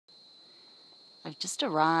I've just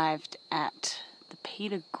arrived at the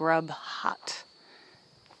Peter Grub hut,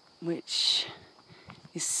 which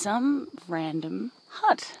is some random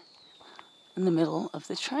hut in the middle of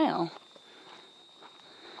the trail.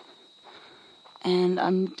 And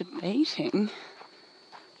I'm debating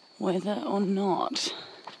whether or not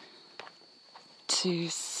to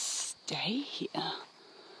stay here.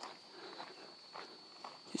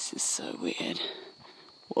 This is so weird.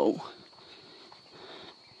 Whoa.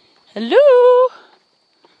 Hello?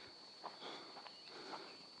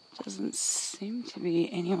 Doesn't seem to be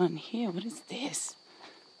anyone here. What is this?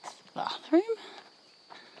 Is it a bathroom?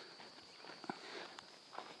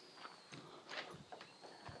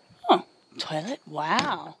 Oh, toilet?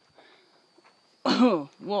 Wow. Oh,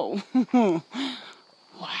 whoa.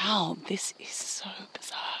 Wow, this is so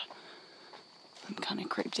bizarre. I'm kind of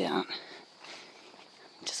creeped out.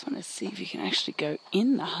 Just want to see if you can actually go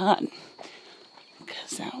in the hut,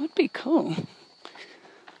 because that would be cool.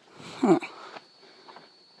 Huh.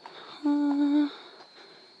 I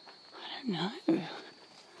don't know.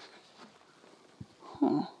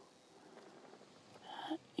 Huh.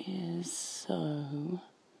 That is so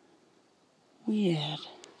weird.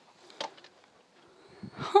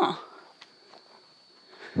 Huh.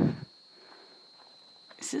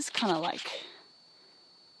 This is kind of like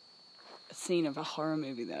a scene of a horror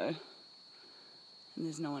movie though. And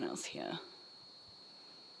there's no one else here.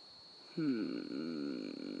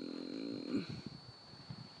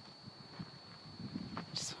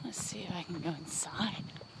 Just want to see if I can go inside.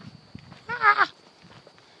 Ah!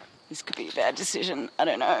 This could be a bad decision. I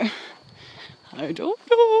don't know. I don't know.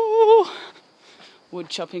 Wood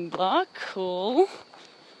chopping block, cool.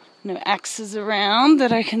 No axes around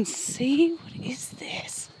that I can see. What is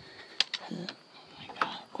this? Oh my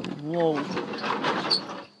god. Whoa.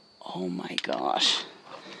 Oh my gosh.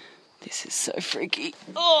 This is so freaky.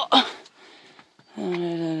 Oh.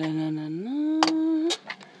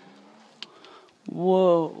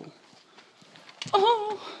 Whoa.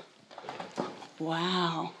 Oh.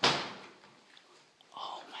 Wow.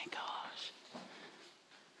 Oh my gosh.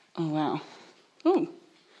 Oh wow. Ooh.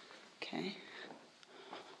 Okay.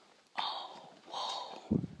 Oh,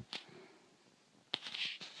 whoa.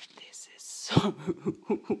 This is so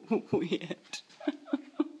weird.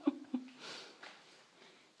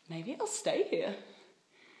 Maybe I'll stay here.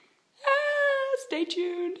 Stay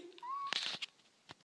tuned.